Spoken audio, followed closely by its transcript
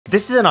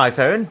This is an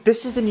iPhone.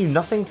 This is the new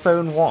Nothing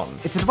Phone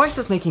 1. It's a device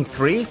that's making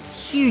 3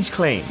 huge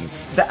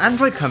claims. The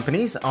Android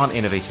companies aren't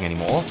innovating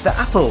anymore, that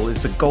Apple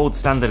is the gold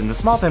standard in the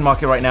smartphone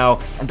market right now,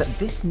 and that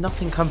this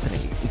Nothing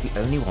company is the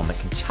only one that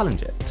can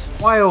challenge it.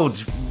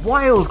 Wild,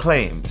 wild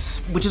claims,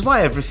 which is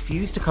why I've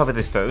refused to cover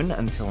this phone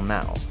until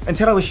now.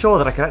 Until I was sure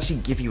that I could actually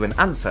give you an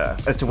answer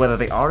as to whether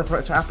they are a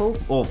threat to Apple,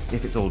 or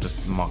if it's all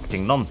just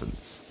marketing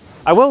nonsense.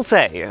 I will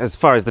say, as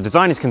far as the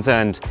design is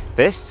concerned,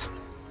 this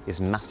is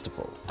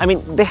masterful. I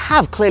mean, they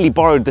have clearly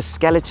borrowed the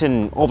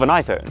skeleton of an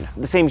iPhone.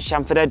 The same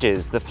chamfered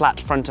edges, the flat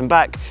front and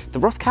back, the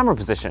rough camera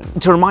position,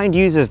 to remind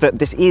users that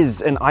this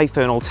is an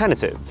iPhone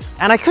alternative.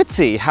 And I could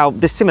see how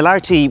this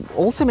similarity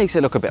also makes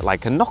it look a bit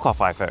like a knockoff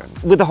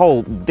iPhone, with the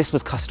whole "this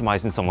was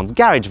customized in someone's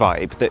garage"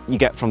 vibe that you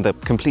get from the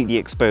completely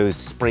exposed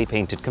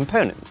spray-painted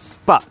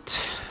components.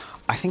 But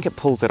I think it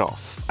pulls it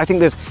off. I think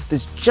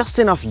there's just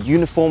enough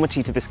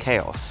uniformity to this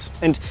chaos.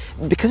 And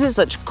because it's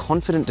such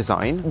confident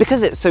design,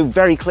 because it so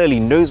very clearly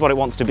knows what it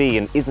wants to be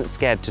and isn't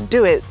scared to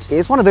do it,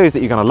 it's one of those that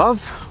you're gonna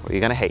love or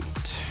you're gonna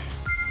hate.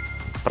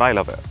 But I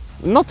love it.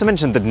 Not to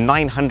mention the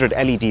 900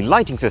 LED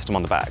lighting system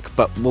on the back,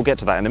 but we'll get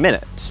to that in a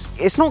minute.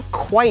 It's not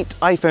quite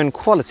iPhone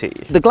quality.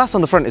 The glass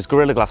on the front is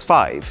Gorilla Glass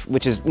 5,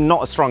 which is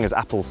not as strong as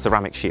Apple's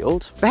ceramic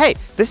shield. But hey,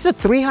 this is a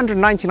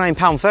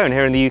 £399 phone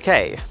here in the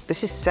UK.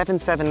 This is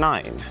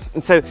 $779.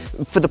 And so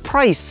for the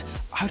price,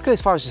 I would go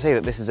as far as to say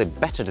that this is a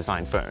better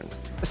designed phone.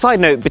 Side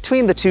note,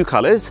 between the two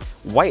colors,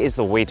 white is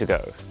the way to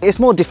go. It's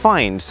more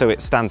defined, so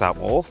it stands out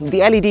more.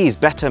 The LEDs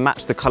better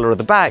match the color of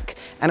the back,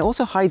 and it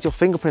also hides your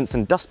fingerprints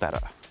and dust better.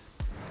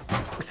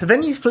 So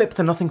then you flip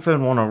the Nothing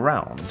Phone 1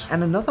 around,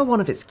 and another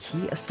one of its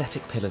key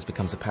aesthetic pillars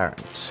becomes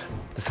apparent.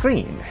 The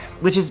screen,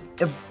 which is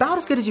about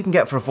as good as you can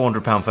get for a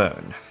 £400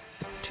 phone.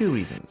 For 2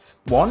 reasons.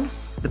 1,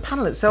 the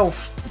panel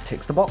itself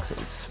ticks the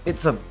boxes.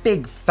 It's a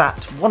big,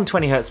 fat,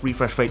 120Hz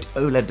refresh rate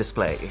OLED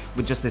display,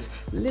 with just this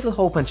little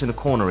hole punch in the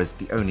corner as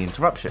the only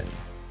interruption.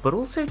 But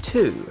also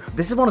 2,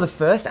 this is one of the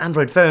first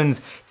Android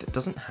phones that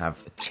doesn't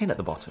have a chin at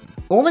the bottom.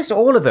 Almost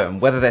all of them,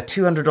 whether they're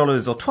 $200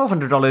 or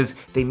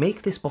 $1,200, they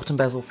make this bottom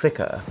bezel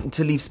thicker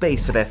to leave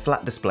space for their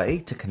flat display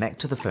to connect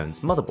to the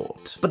phone's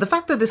motherboard. But the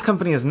fact that this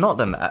company has not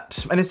done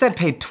that, and instead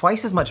paid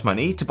twice as much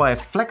money to buy a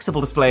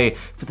flexible display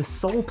for the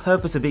sole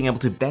purpose of being able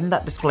to bend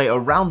that display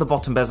around the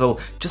bottom bezel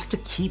just to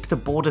keep the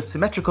borders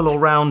symmetrical all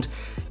round,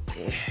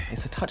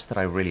 it's a touch that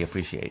I really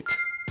appreciate.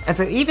 And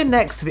so even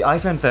next to the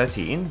iPhone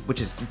 13,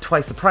 which is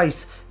twice the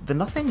price, the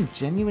Nothing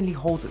genuinely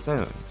holds its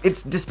own.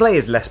 Its display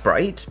is less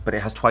bright, but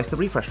it has twice the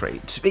refresh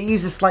rate. It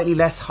uses slightly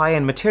less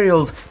high-end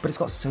materials, but it's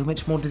got so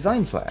much more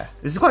design flair.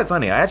 This is quite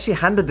funny. I actually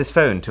handed this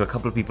phone to a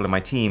couple of people in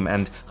my team,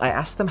 and I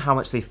asked them how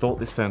much they thought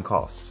this phone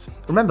costs.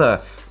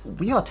 Remember,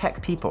 we are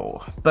tech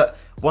people, but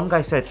one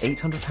guy said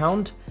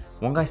 £800,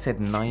 one guy said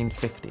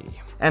 $950.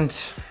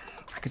 And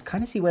I could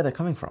kind of see where they're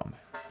coming from.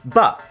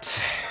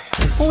 But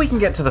before we can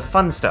get to the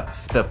fun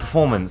stuff, the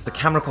performance, the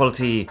camera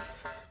quality,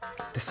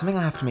 there's something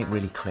I have to make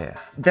really clear.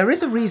 There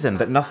is a reason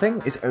that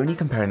Nothing is only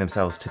comparing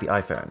themselves to the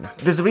iPhone.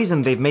 There's a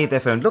reason they've made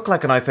their phone look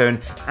like an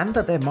iPhone, and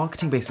that their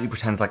marketing basically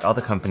pretends like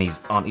other companies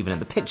aren't even in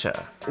the picture.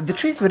 The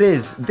truth of it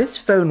is, this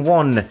phone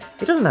 1,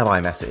 it doesn't have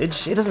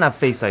iMessage, it doesn't have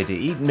Face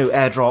ID, no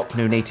AirDrop,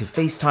 no native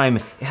FaceTime,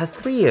 it has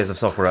 3 years of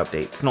software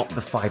updates, not the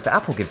 5 that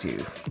Apple gives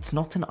you. It's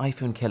not an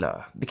iPhone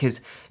killer,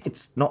 because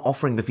it's not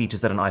offering the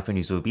features that an iPhone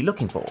user would be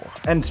looking for.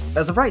 And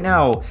as of right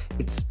now,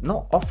 it's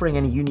not offering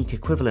any unique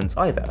equivalents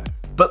either.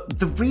 But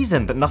the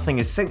reason that Nothing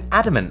is so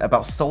adamant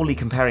about solely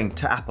comparing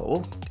to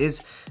Apple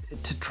is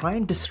to try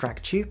and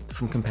distract you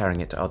from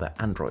comparing it to other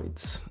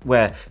Androids,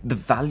 where the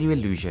value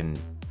illusion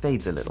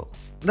fades a little.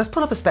 Let's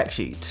pull up a spec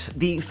sheet.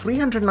 The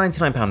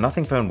 £399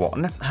 Nothing Phone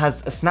 1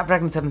 has a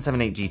Snapdragon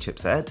 778G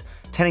chipset,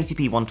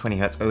 1080p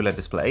 120Hz OLED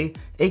display,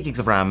 8GB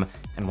of RAM,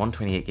 and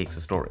 128GB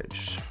of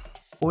storage.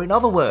 Or in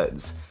other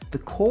words, the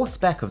core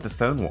spec of the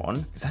Phone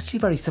 1 is actually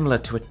very similar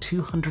to a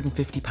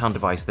 £250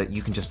 device that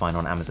you can just find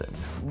on Amazon.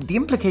 The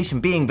implication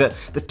being that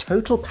the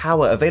total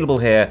power available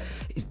here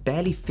is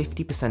barely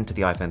 50% of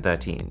the iPhone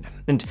 13.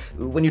 And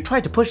when you try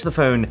to push the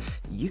phone,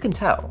 you can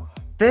tell.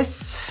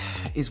 This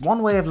is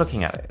one way of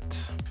looking at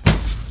it.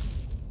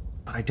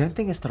 But I don't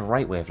think it's the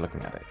right way of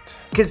looking at it.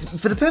 Because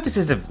for the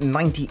purposes of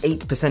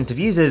 98% of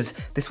users,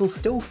 this will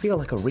still feel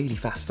like a really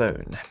fast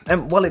phone.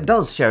 And while it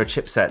does share a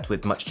chipset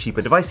with much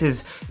cheaper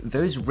devices,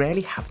 those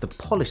rarely have the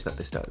polish that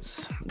this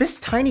does. This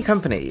tiny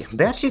company,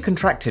 they actually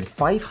contracted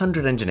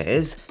 500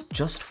 engineers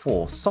just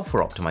for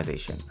software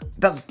optimization.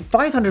 That's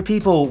 500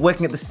 people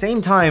working at the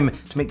same time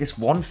to make this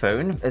one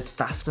phone as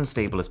fast and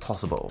stable as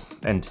possible.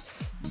 And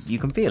you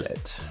can feel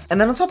it.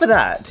 And then on top of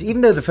that,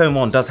 even though the Phone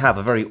 1 does have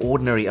a very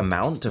ordinary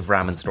amount of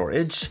RAM and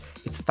storage,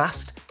 it's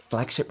fast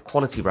flagship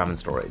quality RAM and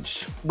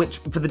storage, which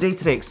for the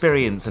day-to-day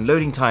experience and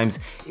loading times,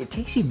 it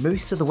takes you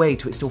most of the way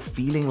to it still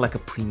feeling like a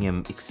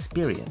premium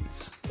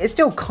experience. It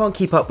still can't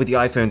keep up with the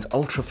iPhone's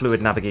ultra-fluid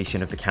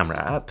navigation of the camera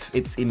app,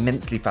 its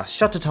immensely fast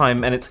shutter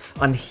time, and its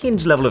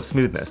unhinged level of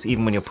smoothness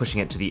even when you're pushing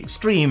it to the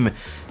extreme,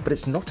 but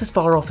it's not as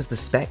far off as the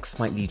specs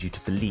might lead you to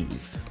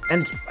believe.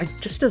 And I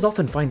just as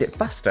often find it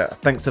faster,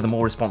 thanks to the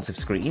more responsive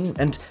screen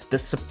and the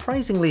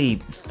surprisingly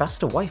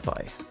faster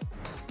Wi-Fi.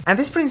 And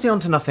this brings me on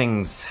to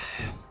Nothing's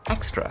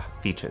extra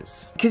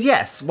features. Because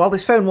yes, while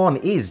this Phone 1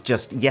 is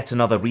just yet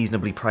another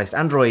reasonably priced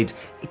Android,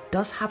 it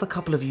does have a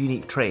couple of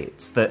unique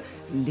traits that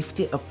lift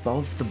it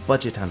above the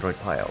budget Android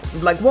pile.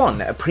 Like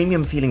one, a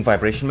premium feeling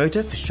vibration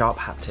motor for sharp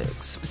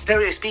haptics.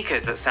 Stereo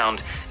speakers that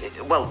sound,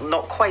 well,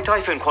 not quite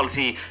iPhone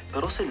quality,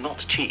 but also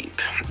not cheap.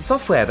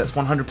 Software that's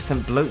 100%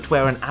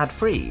 bloatware and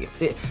ad-free.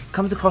 It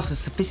comes across as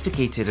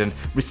sophisticated and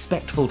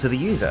respectful to the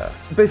user.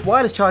 Both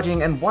wireless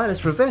charging and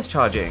wireless reverse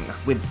charging,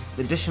 with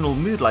additional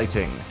mood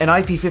lighting. An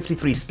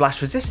IP53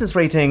 splash resistance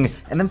rating,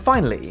 and then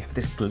finally,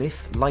 this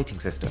glyph lighting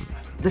system.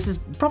 This is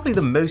probably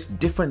the most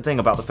different thing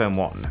about the Phone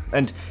 1,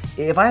 and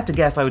if I had to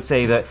guess, I would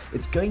say that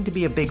it's going to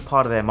be a big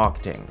part of their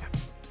marketing.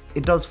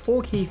 It does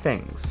 4 key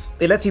things.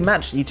 It lets you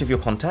match each of your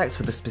contacts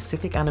with a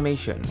specific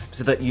animation,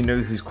 so that you know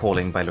who's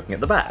calling by looking at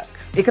the back.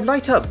 It can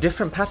light up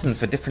different patterns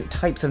for different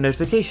types of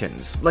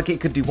notifications, like it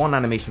could do one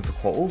animation for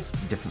calls,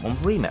 a different one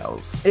for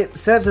emails. It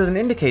serves as an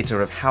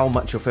indicator of how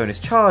much your phone is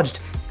charged,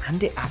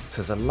 and it acts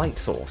as a light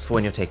source for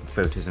when you're taking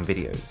photos and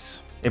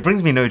videos. It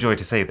brings me no joy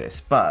to say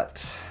this,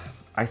 but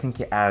I think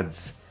it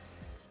adds,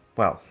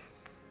 well,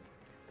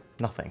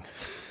 nothing.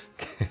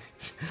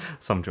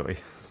 Some joy.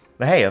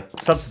 But hey, a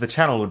sub to the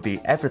channel would be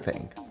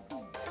everything.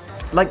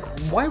 Like,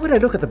 why would I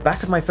look at the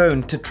back of my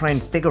phone to try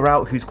and figure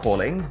out who's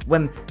calling,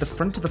 when the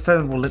front of the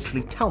phone will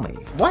literally tell me?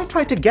 Why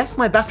try to guess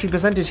my battery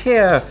percentage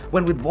here,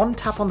 when with one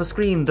tap on the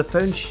screen, the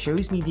phone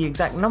shows me the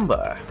exact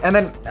number? And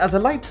then, as a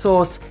light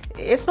source,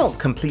 it's not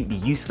completely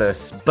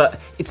useless, but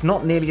it's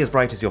not nearly as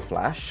bright as your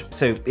flash,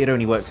 so it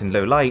only works in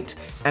low light,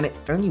 and it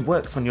only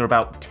works when you're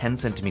about 10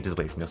 centimeters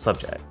away from your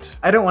subject.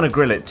 I don't want to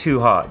grill it too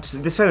hard.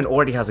 This phone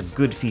already has a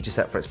good feature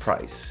set for its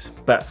price,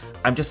 but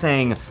I'm just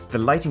saying the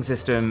lighting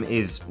system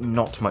is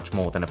not much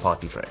more than a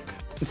party trick.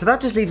 So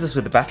that just leaves us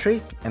with the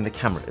battery and the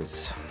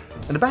cameras.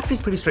 And the battery's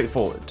pretty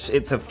straightforward.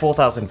 It's a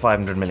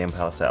 4,500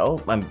 mAh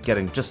cell. I'm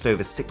getting just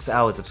over 6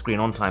 hours of screen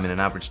on time in an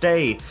average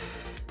day.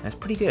 That's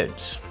pretty good.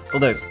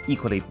 Although,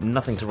 equally,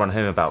 nothing to run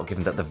home about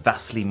given that the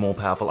vastly more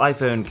powerful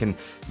iPhone can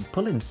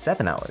pull in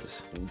 7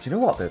 hours. Do you know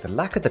what though? The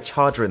lack of the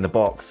charger in the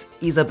box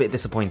is a bit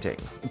disappointing,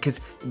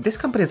 because this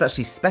company has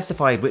actually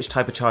specified which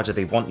type of charger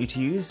they want you to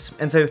use,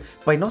 and so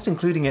by not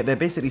including it, they're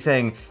basically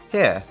saying,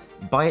 here,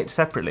 buy it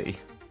separately.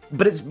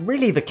 But it's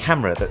really the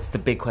camera that's the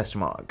big question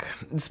mark.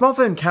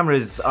 Smartphone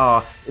cameras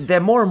they're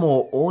more and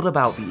more all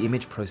about the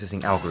image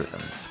processing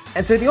algorithms.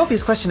 And so the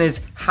obvious question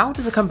is, how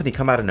does a company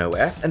come out of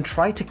nowhere and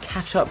try to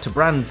catch up to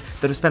brands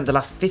that have spent the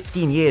last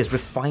 15 years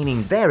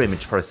refining their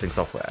image processing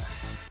software?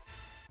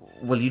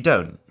 Well, you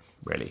don't,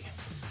 really.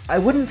 I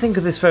wouldn't think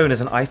of this phone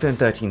as an iPhone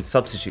 13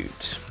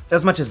 substitute.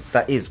 As much as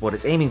that is what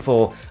it's aiming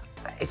for,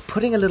 it's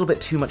putting a little bit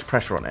too much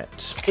pressure on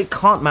it. It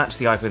can't match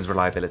the iPhone's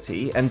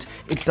reliability, and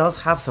it does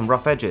have some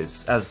rough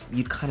edges, as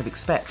you'd kind of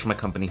expect from a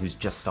company who's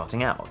just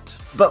starting out.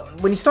 But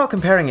when you start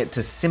comparing it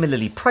to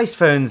similarly priced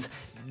phones,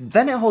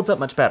 then it holds up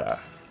much better.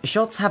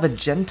 Shots have a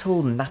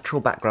gentle,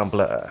 natural background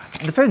blur.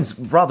 The phone's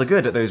rather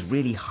good at those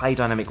really high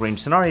dynamic range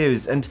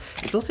scenarios, and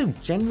it's also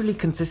generally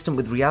consistent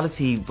with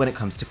reality when it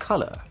comes to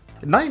color.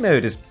 Night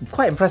mode is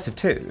quite impressive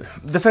too.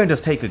 The phone does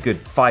take a good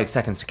 5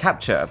 seconds to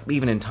capture,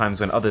 even in times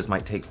when others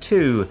might take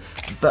 2,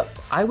 but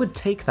I would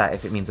take that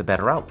if it means a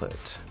better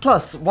output.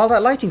 Plus, while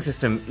that lighting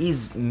system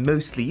is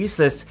mostly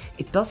useless,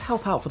 it does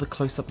help out for the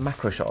close-up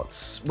macro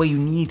shots, where you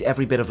need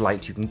every bit of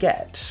light you can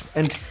get,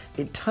 and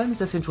it turns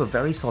this into a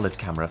very solid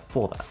camera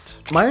for that.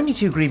 My only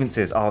 2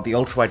 grievances are the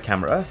ultra-wide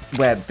camera,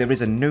 where there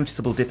is a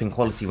noticeable dip in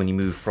quality when you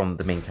move from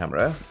the main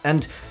camera,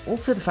 and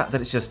also the fact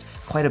that it's just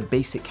quite a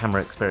basic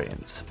camera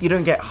experience. You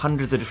don't get hundreds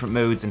of different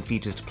modes and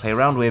features to play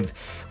around with,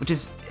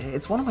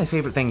 it's one of my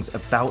favorite things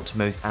about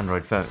most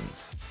Android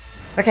phones.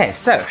 Okay,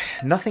 so,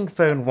 Nothing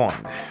Phone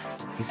 1.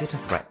 Is it a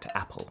threat to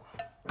Apple?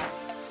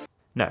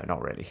 No,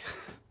 not really.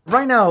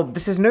 Right now,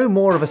 this is no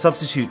more of a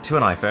substitute to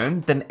an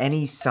iPhone than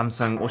any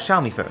Samsung or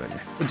Xiaomi phone.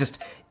 It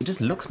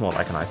just looks more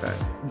like an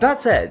iPhone.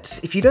 That said,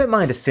 if you don't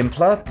mind a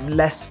simpler,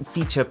 less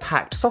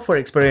feature-packed software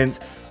experience,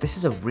 this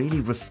is a really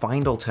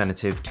refined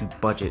alternative to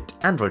budget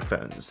Android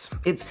phones.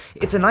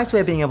 It's a nice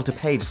way of being able to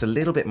pay just a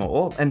little bit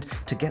more and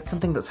to get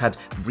something that's had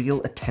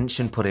real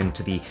attention put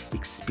into the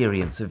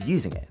experience of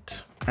using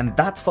it. And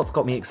that's what's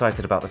got me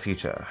excited about the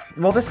future.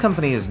 While this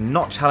company is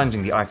not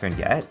challenging the iPhone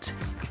yet,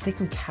 if they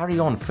can carry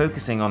on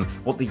focusing on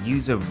what the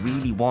user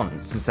really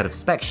wants instead of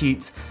spec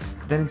sheets,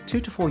 then in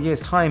 2 to 4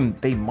 years' time,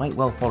 they might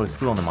well follow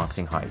through on the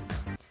marketing hype.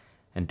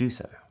 And do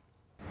so.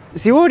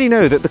 So you already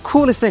know that the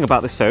coolest thing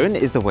about this phone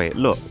is the way it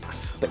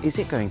looks. But is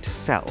it going to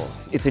sell?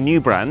 It's a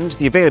new brand,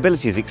 the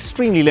availability is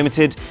extremely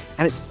limited,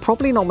 and it's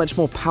probably not much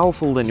more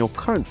powerful than your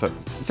current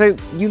phone. So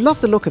you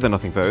love the look of the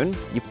Nothing phone,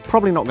 you're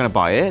probably not going to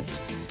buy it.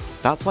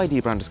 That's why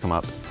Dbrand has come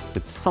up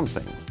with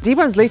something.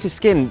 Dbrand's latest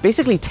skin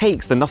basically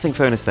takes the Nothing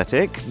phone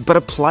aesthetic, but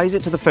applies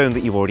it to the phone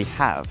that you already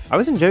have. I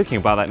wasn't joking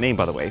about that name,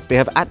 by the way. They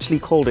have actually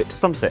called it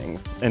something,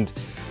 and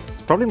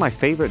it's probably my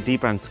favorite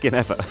Dbrand skin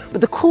ever.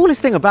 But the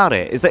coolest thing about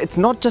it is that it's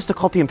not just a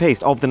copy and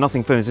paste of the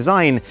Nothing phone's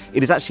design,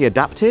 it is actually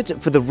adapted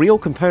for the real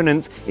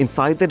components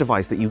inside the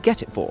device that you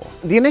get it for.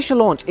 The initial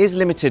launch is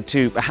limited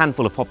to a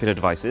handful of popular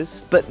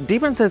devices, but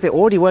Dbrand says they're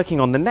already working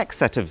on the next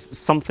set of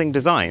something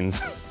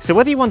designs. So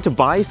whether you want to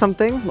buy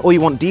something, or you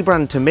want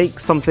Dbrand to make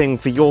something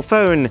for your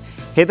phone,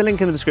 hit the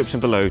link in the description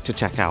below to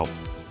check out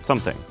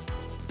something.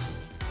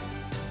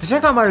 To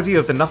check out my review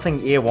of the Nothing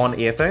Ear One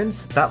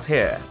earphones, that's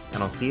here,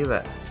 and I'll see you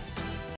there.